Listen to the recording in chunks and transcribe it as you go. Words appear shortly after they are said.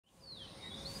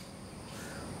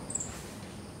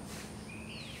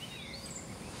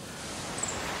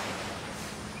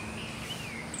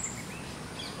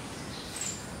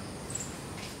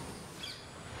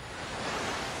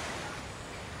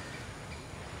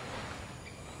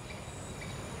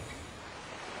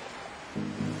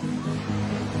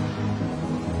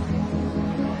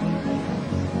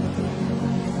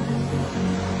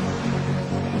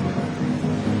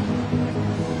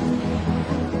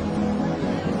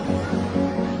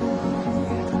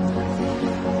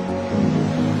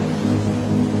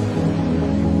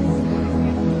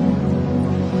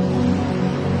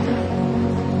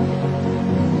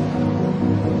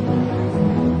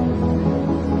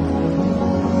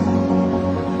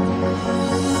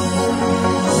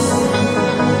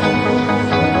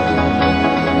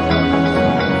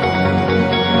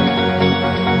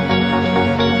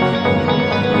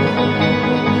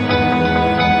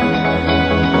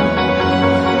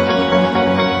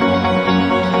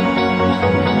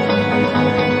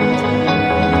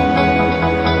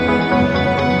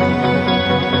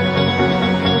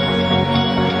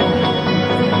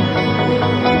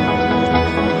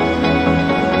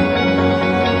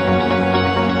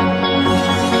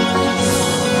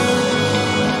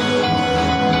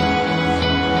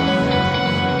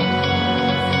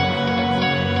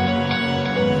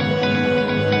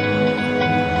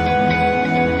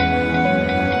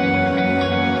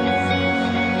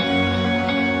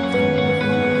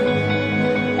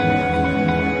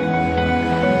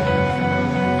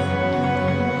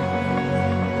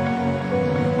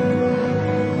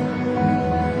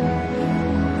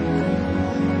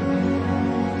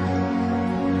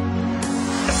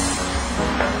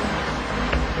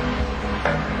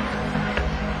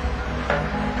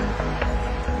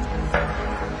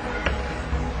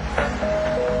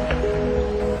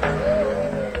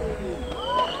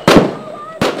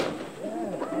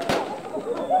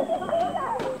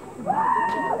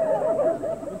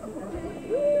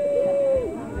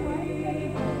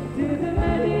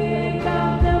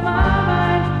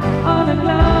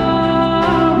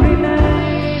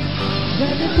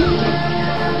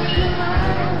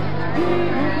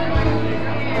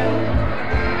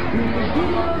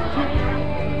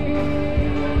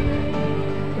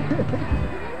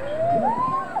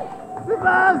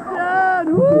Sebastian!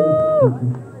 Woo!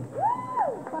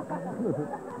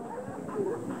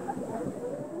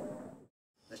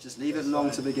 Let's just leave it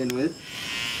long to begin with.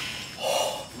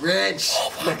 Rich!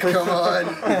 Come on!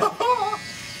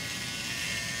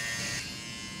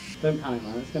 Don't panic,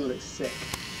 man. It's gonna look sick.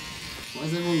 Why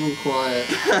is everyone gone quiet?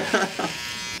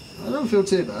 I don't feel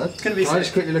too bad. It's gonna be sick. I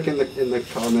just quickly look in the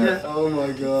camera. Yeah. Oh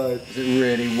my god. Is it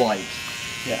really white?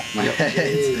 Yeah. My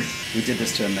head. We did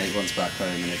this to a mate once back home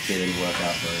and it didn't work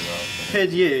out very well.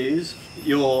 Could use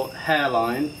your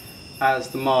hairline as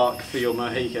the mark for your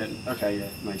Mohican. Okay, yeah,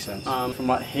 makes sense. From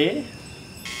right here.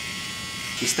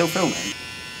 You're still filming?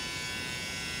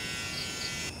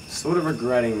 Sort of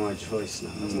regretting my choice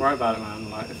now. Don't worry about it, man.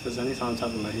 Like, if there's any time to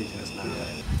have a Mohican, it's now.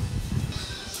 Yeah.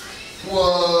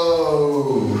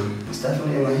 Whoa! It's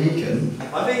definitely a Mohican.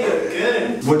 I think you look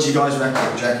good. What do you guys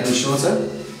reckon? Do you reckon it's shorter?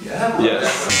 Yeah. Yes.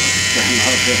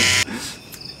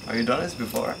 Have you done this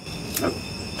before? Nope.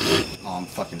 Oh, I'm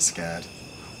fucking scared.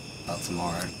 About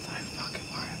tomorrow. Don't fucking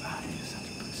worry about it. You're such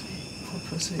a pussy. What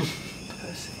pussy?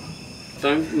 Pussy.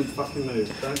 Don't fucking move.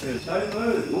 Don't move. Don't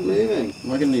move. I'm not moving.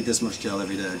 Am I gonna need this much gel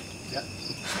every day? Yeah.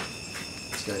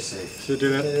 Let's go see. Should we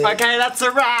do it? Okay, that's a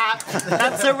wrap.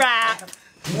 That's a wrap.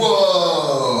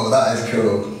 Whoa, that is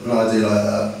cool. No, I do like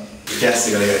that. The guests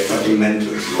are gonna go fucking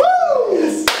mental. Woo!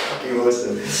 Yes, fucking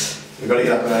awesome. We've got to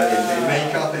get up early and do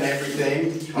makeup and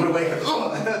everything. I'm gonna wake up.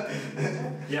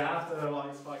 Yeah, after the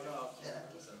lights spike up. Yeah.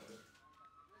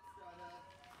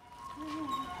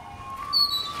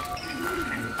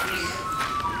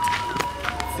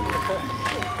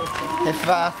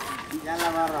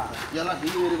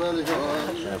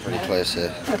 Pretty close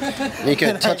here. You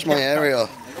can touch my area.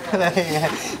 Come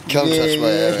touch my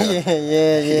area.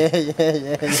 Yeah.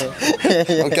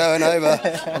 I'm going over.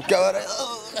 I'm going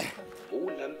over. Wo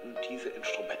landen diese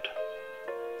Instrumente?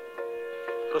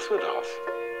 Was wird daraus?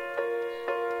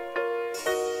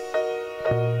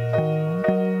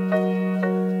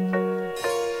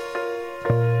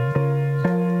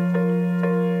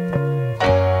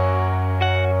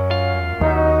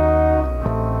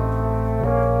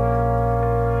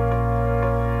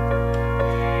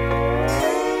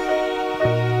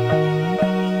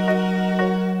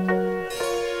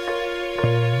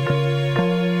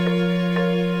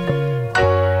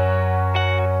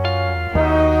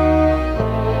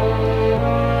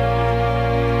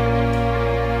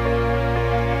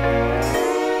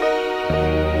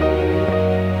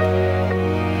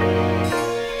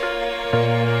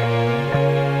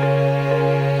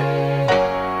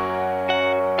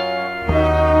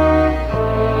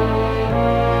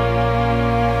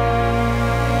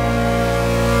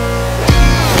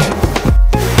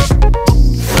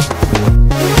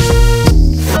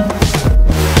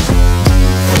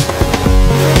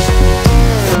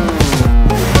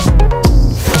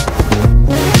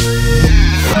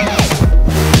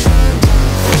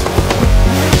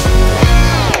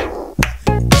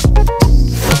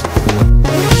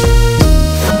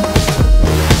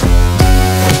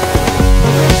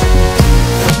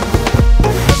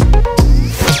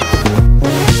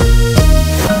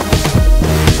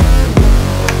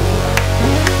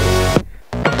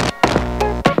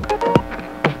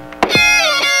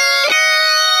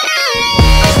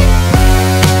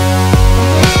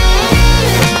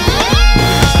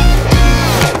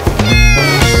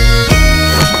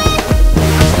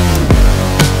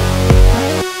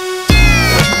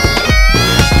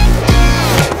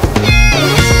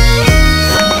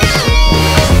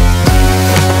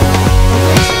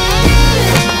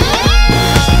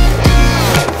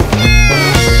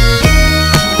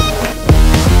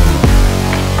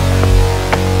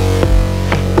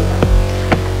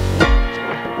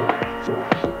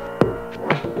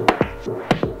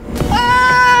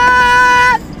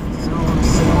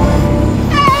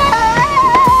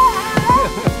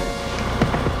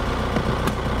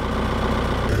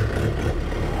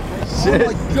 shit. Oh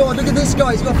my god, look at this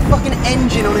guy, he's got a fucking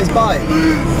engine on his bike.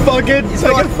 Fucking he's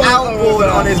got an outboard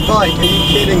on his bike, are you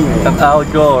kidding me? An Al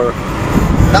Gore.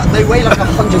 That, they weigh like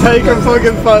 100 Take a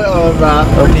fucking photo of that.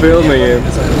 I'm filming him.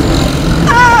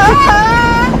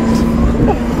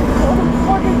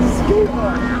 Fucking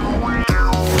scooter.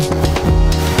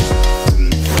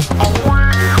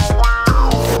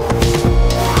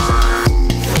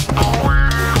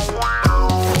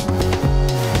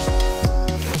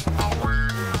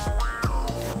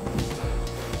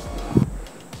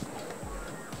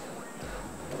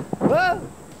 Whoa!